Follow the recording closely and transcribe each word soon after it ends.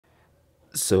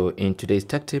So in today's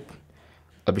tech tip,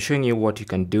 I'll be showing you what you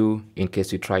can do in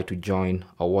case you try to join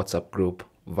a WhatsApp group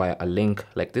via a link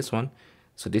like this one.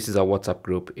 So this is a WhatsApp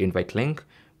group invite link,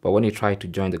 but when you try to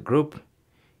join the group,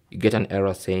 you get an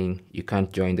error saying you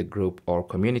can't join the group or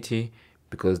community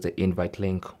because the invite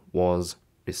link was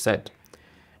reset.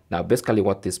 Now, basically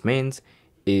what this means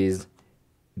is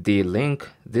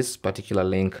this particular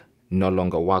link no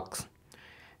longer works.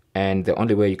 And the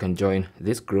only way you can join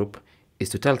this group is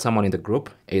to tell someone in the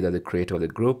group, either the creator of the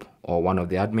group or one of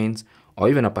the admins, or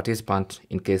even a participant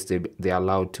in case they're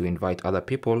allowed to invite other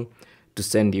people, to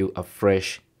send you a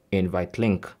fresh invite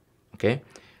link. Okay,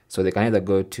 so they can either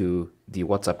go to the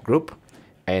WhatsApp group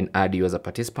and add you as a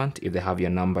participant if they have your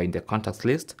number in their contacts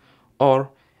list, or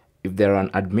if they're an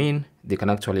admin, they can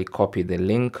actually copy the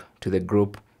link to the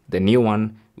group, the new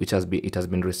one, which has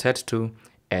been reset to,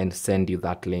 and send you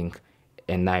that link.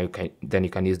 And now you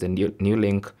can use the new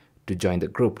link to join the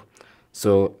group.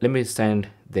 So let me send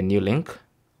the new link.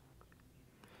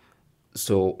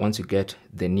 So once you get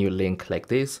the new link like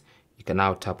this, you can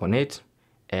now tap on it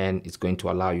and it's going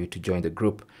to allow you to join the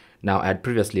group. Now, I had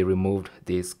previously removed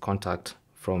this contact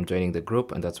from joining the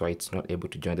group, and that's why it's not able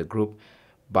to join the group,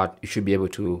 but you should be able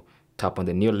to tap on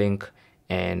the new link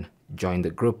and join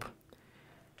the group.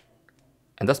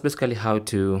 And that's basically how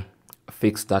to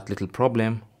fix that little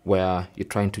problem where you're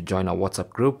trying to join a WhatsApp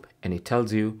group and it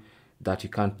tells you that you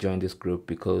can't join this group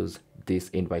because this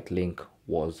invite link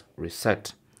was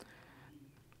reset.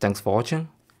 Thanks for watching.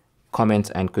 Comments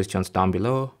and questions down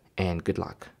below, and good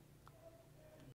luck.